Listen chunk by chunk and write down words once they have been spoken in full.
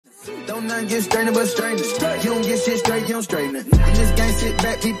Don't nothing get strained but straightening. You don't get shit straight, you don't straighten it. In this game, sit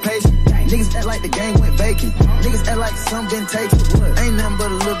back, be patient. Niggas act like the game went vacant. Niggas act like some been taken. Ain't nothing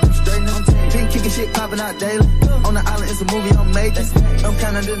but a little bit straightening. Been kicking shit popping out daily. On the island, it's a movie I'm making. I'm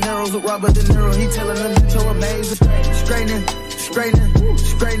kinda De Niro's with Robert De Niro. He telling them so amazing. Straightening, straightening,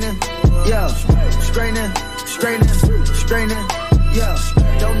 straightening. Yeah, straightening, straightening, straightening. Yeah,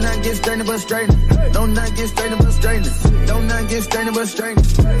 don't nothing get strained but straightening. Don't nothing get strained but straightening. Don't nothing get strained but straightening.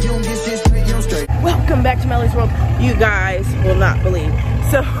 You don't get shit straight, you don't straighten. Welcome back to Melly's World. You guys will not believe.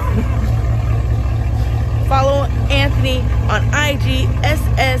 So, follow Anthony on IG,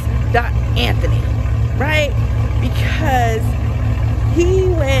 ss.anthony, right? Because he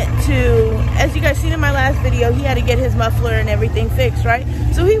went to, as you guys seen in my last video, he had to get his muffler and everything fixed, right?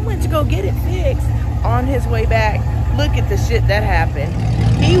 So he went to go get it fixed. On his way back, look at the shit that happened.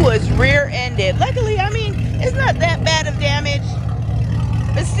 He was rear-ended. Luckily, I mean, it's not that bad of damage,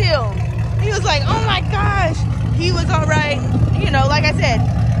 but still, he was like, oh my gosh. He was all right. You know, like I said,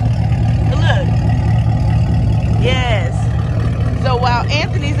 look. Yes. So while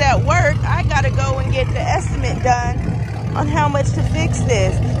Anthony's at work, I gotta go and get the estimate done on how much to fix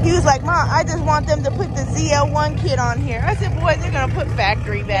this. He was like, Mom, I just want them to put the ZL1 kit on here. I said, boy, they're gonna put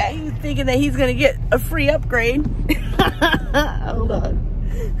factory back. He was thinking that he's gonna get a free upgrade. Hold on.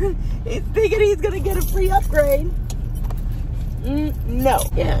 He's thinking he's gonna get a free upgrade. No.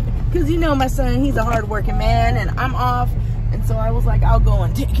 Yeah, because you know my son, he's a hard-working man, and I'm off, and so I was like, I'll go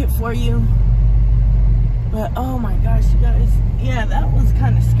and take it for you. But oh my gosh, you guys, yeah, that was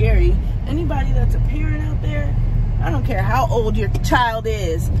kind of scary. Anybody that's a parent out there, I don't care how old your child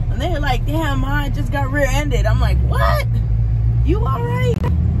is, and they're like, damn, I just got rear-ended. I'm like, what? You all right?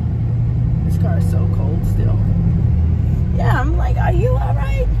 This car is so cold still. Yeah, I'm like, are you all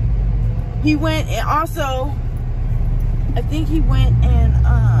right? He went and also, I think he went and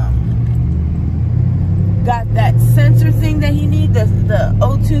got that sensor thing that he needs, the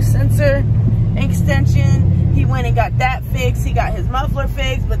O2 sensor extension. He went and got that fixed. He got his muffler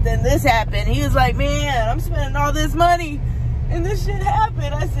fixed, but then this happened. He was like, man, I'm spending all this money and this shit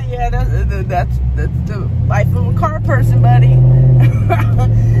happened. I said, yeah, that's the life of a car person, buddy.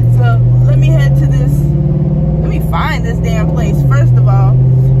 So let me head to this, let me find this damn place first of all.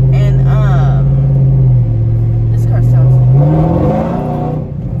 And this car sounds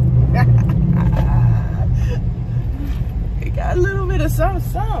it got a little bit of some.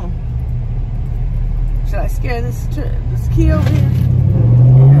 Should I scare this key over here? Yeah.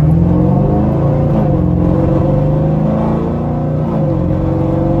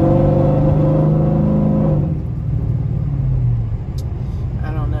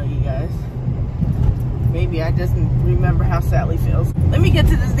 I don't know, you guys. Maybe I just remember how Sally feels. Let me get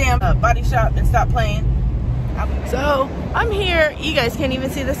to this damn body shop and stop playing. So I'm here. You guys can't even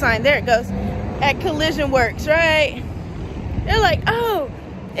see the sign. There it goes. At Collision Works, right? They're like, oh,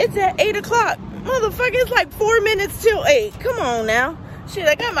 it's at 8 o'clock. Motherfucker, it's like 4 minutes till 8. Come on now. Shit,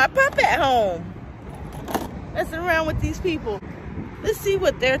 I got my pup at home. Messing around with these people. Let's see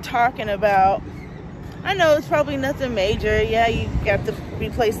what they're talking about. I know it's probably nothing major. Yeah, you got to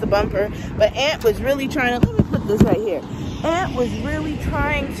replace the bumper. But Aunt was really trying to, let me put this right here. Aunt was really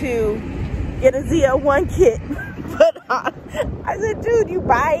trying to get a ZL1 kit put on. I said, dude, you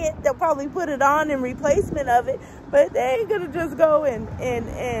buy it. They'll probably put it on in replacement of it. But they ain't gonna just go and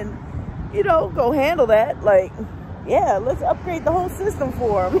you know, go handle that. Like, yeah, let's upgrade the whole system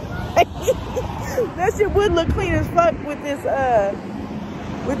for them. That shit would look clean as fuck with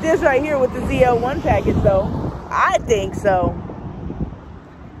this right here with the ZL1 package though. I think so.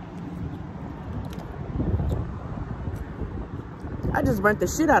 I just burnt the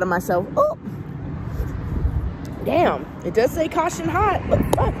shit out of myself. Oh, damn, it does say caution hot, but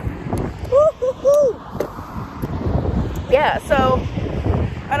fuck. Woo-hoo-hoo. Yeah, so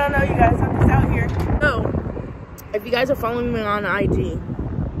I don't know, you guys, I'm just out here. So, if you guys are following me on IG,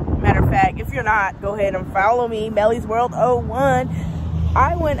 matter of fact, if you're not, go ahead and follow me, Melly's World 01.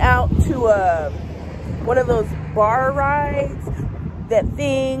 I went out to one of those bar rides, that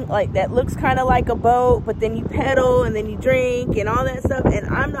thing, like, that looks kind of like a boat, but then you pedal and then you drink and all that stuff. And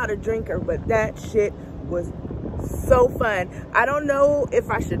I'm not a drinker, but that shit was so fun. I don't know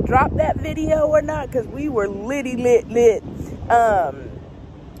if I should drop that video or not, because we were lit.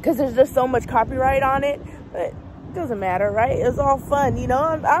 Because there's just so much copyright on it, but it doesn't matter, right? It's all fun, you know.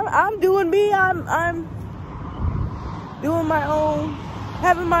 I'm doing me. I'm doing my own,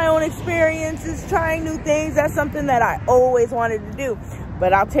 having my own experiences, trying new things. That's something that I always wanted to do.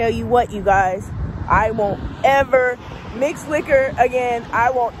 But I'll tell you what, you guys, I won't ever mix liquor again. I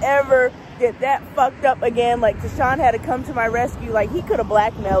won't ever get that fucked up again. Like, Deshaun had to come to my rescue. Like, he could have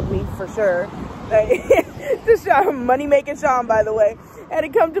blackmailed me for sure. Like, Deshaun, money-making Sean, by the way, had to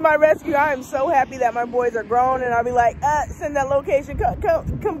come to my rescue. I am so happy that my boys are grown, and I'll be like, send that location.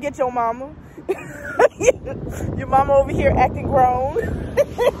 Come get your mama. Your mama over here acting grown.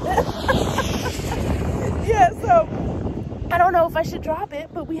 Yeah, so I don't know if I should drop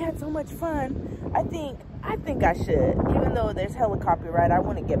it, but we had so much fun. I think I should, even though there's hella copyright. I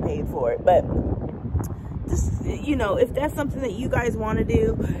wouldn't get paid for it, but just, you know, if that's something that you guys want to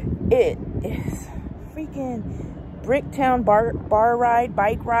do, it is freaking Bricktown bar ride,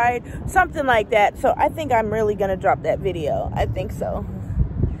 bike ride, something like that. So I think I'm really gonna drop that video. I think so.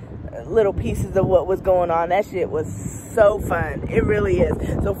 Little pieces of what was going on. That shit was so fun. It really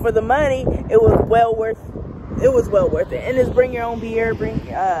is. So for the money, it was well worth it. And just bring your own beer, bring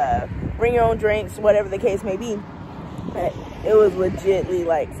your own drinks, whatever the case may be. But it was legitly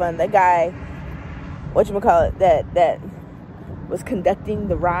like fun. That guy, whatchamacallit, that was conducting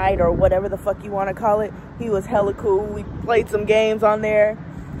the ride, or whatever the fuck you want to call it, he was hella cool. We played some games on there.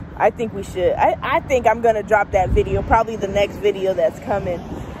 I think we should. I think I'm gonna drop that video, probably the next video that's coming.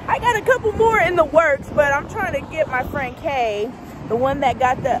 I got a couple more in the works, but I'm trying to get my friend Kay, the one that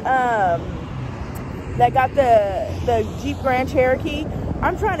got the Jeep Grand Cherokee.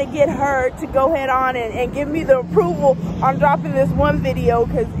 I'm trying to get her to go head on and give me the approval on dropping this one video,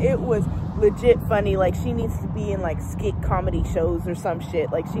 because it was legit funny. Like, she needs to be in like skit comedy shows or some shit.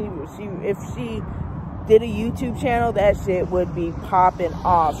 Like, if she did a YouTube channel, that shit would be popping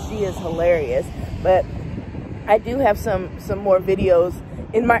off. She is hilarious. But I do have some more videos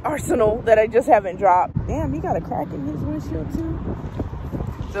in my arsenal that I just haven't dropped. Damn, he got a crack in his windshield too.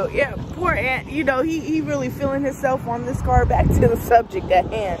 So yeah, poor Ant, you know, he really feeling himself on this car. Back to the subject at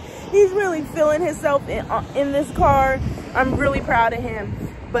hand. He's really feeling himself in this car. I'm really proud of him.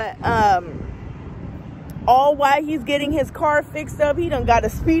 But all while he's getting his car fixed up, he done got a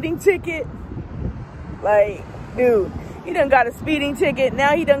speeding ticket. Like, dude, he done got a speeding ticket.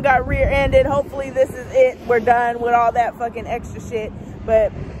 Now he done got rear-ended. Hopefully this is it. We're done with all that fucking extra shit.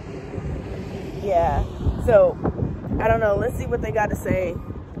 But yeah, so I don't know. Let's see what they got to say.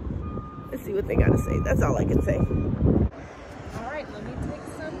 Let's see what they got to say. That's all I can say. All right, let me take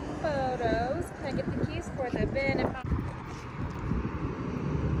some photos. Can I get the keys for the bin?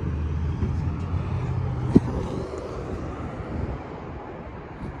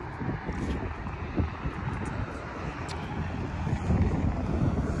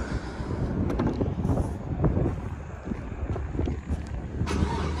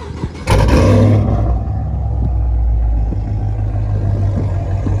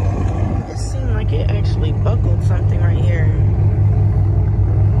 Buckled something right here.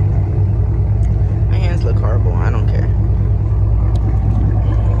 My hands look horrible. I don't care.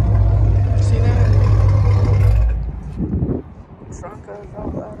 See that? Trunk goes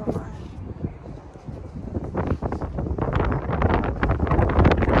all out of mine.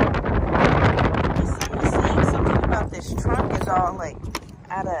 Someone's saying something about this trunk is all like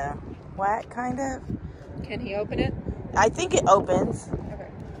out of whack, kind of. Can he open it? I think it opens.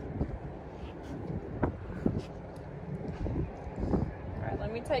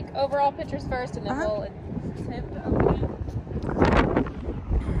 Let me take overall pictures first, and then we'll attempt to open it.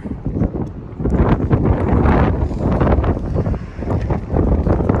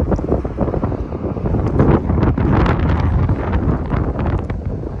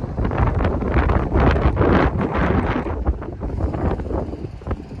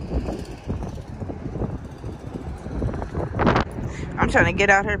 I'm trying to get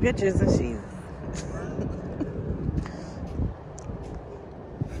out her pictures, and she's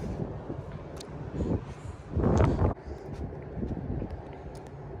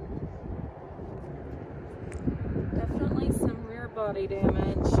body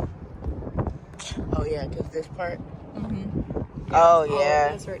damage. Oh yeah, because this part. Mm-hmm. Oh yeah.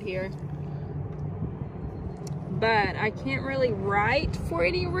 That's right here. But I can't really write for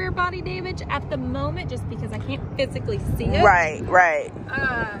any rear body damage at the moment, just because I can't physically see it. Right, right.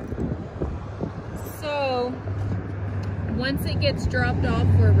 So once it gets dropped off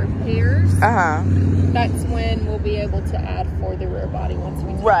for repairs, that's when we'll be able to add for the rear body once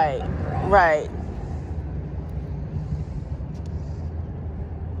we take right, the bumper off. Right.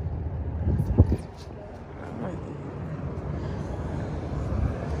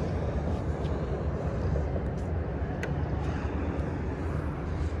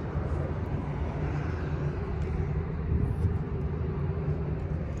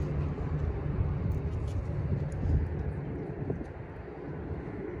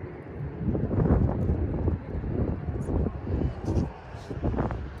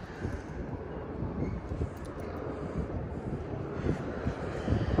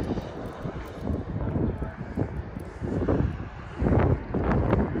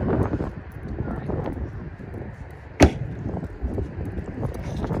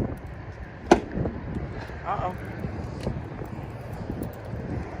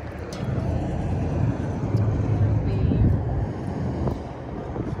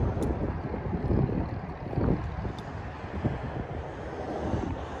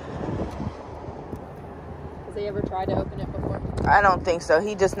 ever tried to open it before? I don't think so.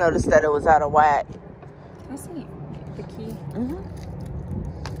 He just noticed that it was out of whack. I see the key.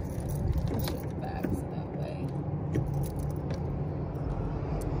 Push it back so that way.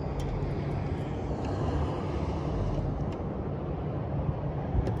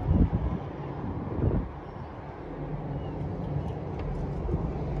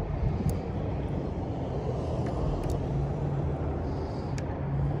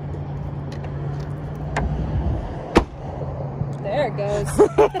 There it goes.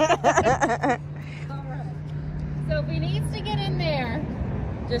 Alright. So if he needs to get in there,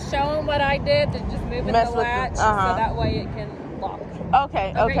 just show him what I did to just move in the latch so that way it can lock.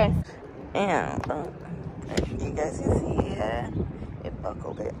 Okay. And you guys can see it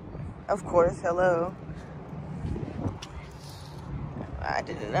buckled it. Of course, hello. I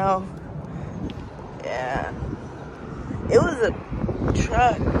didn't know. Yeah. It was a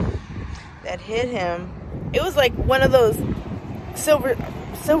truck that hit him. It was like one of those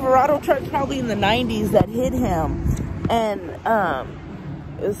Silverado trucks probably in the 90s that hit him. And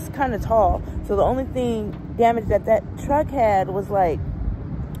it was kind of tall. So the only thing damage that truck had was like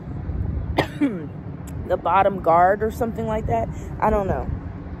the bottom guard or something like that. I don't know.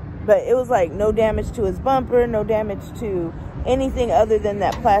 But it was like no damage to his bumper, no damage to anything other than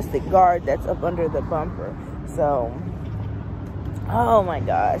that plastic guard that's up under the bumper. So, oh my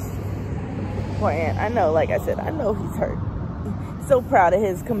gosh. Poor Aunt. I know, like I said, I know he's hurt. So proud of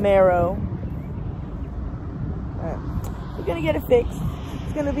his Camaro. We're gonna get it fixed.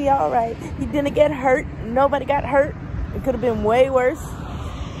 It's gonna be all right. He didn't get hurt. Nobody got hurt. It could have been way worse.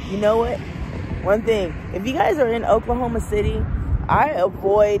 You know what? One thing, if you guys are in Oklahoma City, I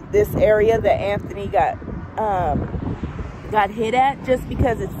avoid this area that Anthony got hit at just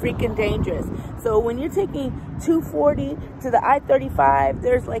because it's freaking dangerous. So when you're taking 240 to the I-35,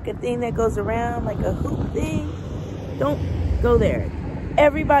 there's like a thing that goes around, like a hoop thing. Don't go there.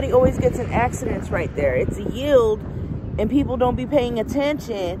 Everybody always gets in accidents right there. It's a yield and people don't be paying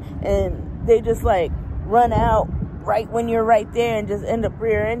attention and they just like run out right when you're right there and just end up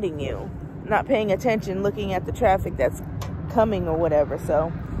rear-ending you. Not paying attention, looking at the traffic that's coming or whatever.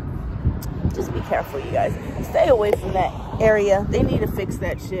 So just be careful, you guys. Stay away from that area. They need to fix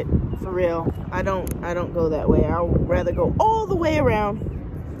that shit for real. I don't go that way. I would rather go all the way around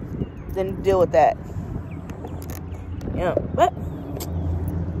than deal with that. Yeah, but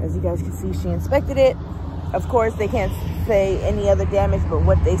as you guys can see, she inspected it. Of course, they can't say any other damage but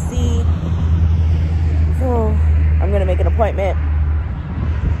what they see. So I'm gonna make an appointment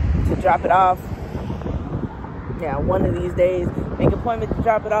to drop it off. Yeah, one of these days, make an appointment to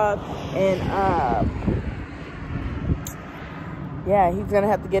drop it off. And yeah, he's gonna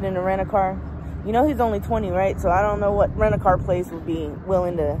have to get in a rent-a-car. You know, he's only 20, right? So I don't know what rent-a-car place would be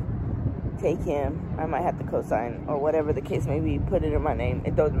willing to take him. I might have to co-sign or whatever the case may be, put it in my name.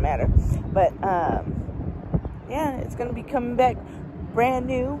 It doesn't matter. But yeah, it's gonna be coming back brand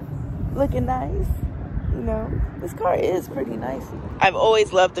new, looking nice. You know, this car is pretty nice. I've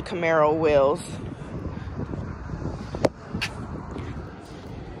always loved the Camaro wheels.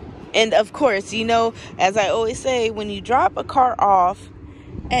 And of course, you know, as I always say, when you drop a car off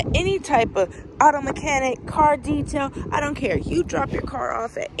at any type of auto mechanic, car detail, I don't care. You drop your car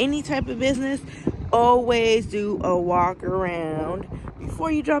off at any type of business, always do a walk around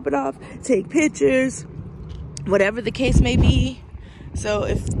before you drop it off. Take pictures, whatever the case may be. So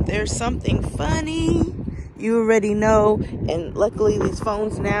if there's something funny, you already know. And luckily these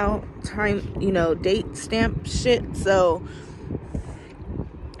phones now time, you know, date stamp shit. So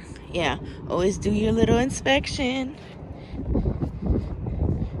yeah, always do your little inspection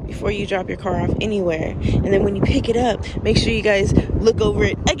before you drop your car off anywhere. And then when you pick it up, make sure you guys look over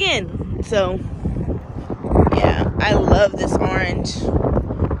it again. So yeah, I love this orange.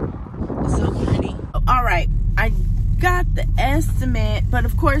 It's so pretty. All right, I got the estimate, but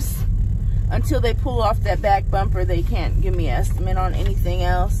of course, until they pull off that back bumper, they can't give me an estimate on anything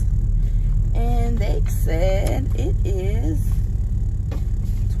else. And they said it is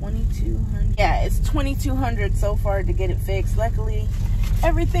 $2,200. Yeah, it's $2,200 so far to get it fixed. Luckily,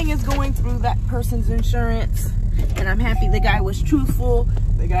 everything is going through that person's insurance, and I'm happy the guy was truthful.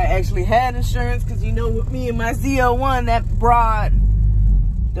 The guy actually had insurance, because you know, with me and my Z01, that broad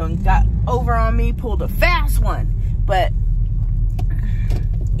done got over on me, pulled a fast one. But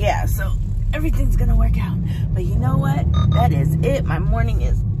yeah, so everything's gonna work out. But you know what? That is it. My morning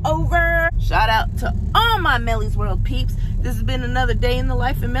is over. Shout out to all my Melly's World peeps. This has been another day in the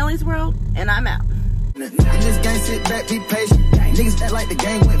life in Melly's World, and I'm out. In this game, sit back, be patient. Niggas act like the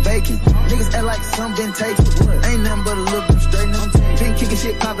game went vacant. Niggas act like some been taken. Ain't nothing but a little bit straight. Been kicking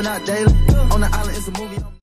shit, popping out daily. On the island, it's a movie.